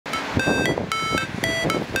Never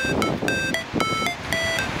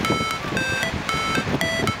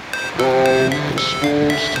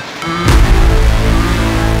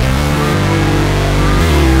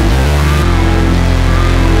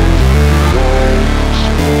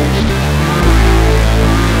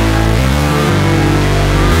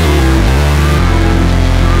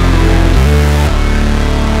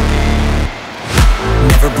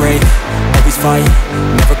break, always fight,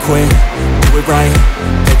 never quit, do it right,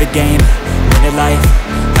 play the game, win it life,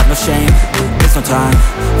 have no shame, there's no time,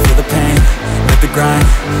 feel the pain, live the grind,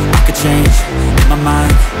 I could change, in my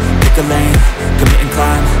mind, pick a lane, commit and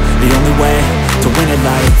climb, the only way to win it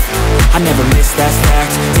life, I never miss, that's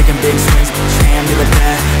fact, taking big swings, put your hand me like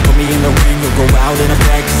that, put me in the ring, you'll go out in a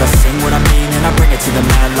bag, cause I sing what I mean and I bring it to the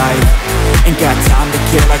mad light, ain't got time to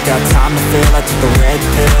kill, I got time to feel, I took the red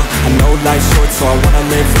pill, I know life's short so I wanna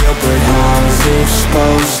live real, but how's it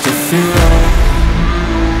supposed to feel?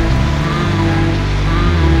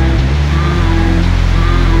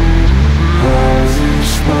 How's it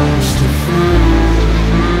supposed to feel?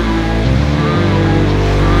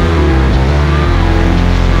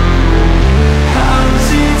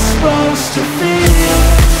 How's it supposed to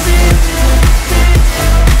feel?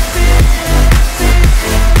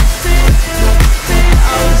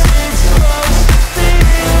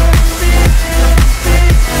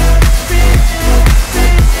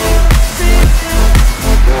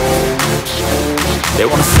 They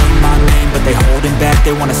wanna say my name, but they holding back.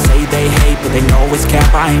 They wanna say they hate, but they know it's cap.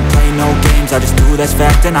 I ain't play no games, I just do that's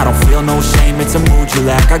fact. And I don't feel no shame, it's a mood you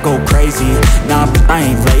lack. I go crazy, nah, but I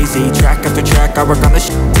ain't lazy. Track after track, I work on this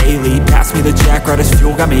shit daily. Pass me the jack, right as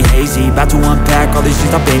fuel, got me hazy. About to unpack all these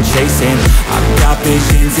things I've been chasing. I've got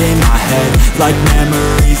visions in my head, like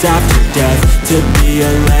memories after death. To be a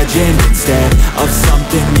legend instead of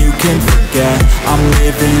something you can forget. I'm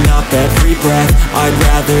living up every breath, I'd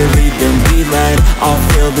rather lead than be led. I'll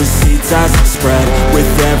fill the seats as I spread with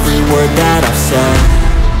every word that I've said.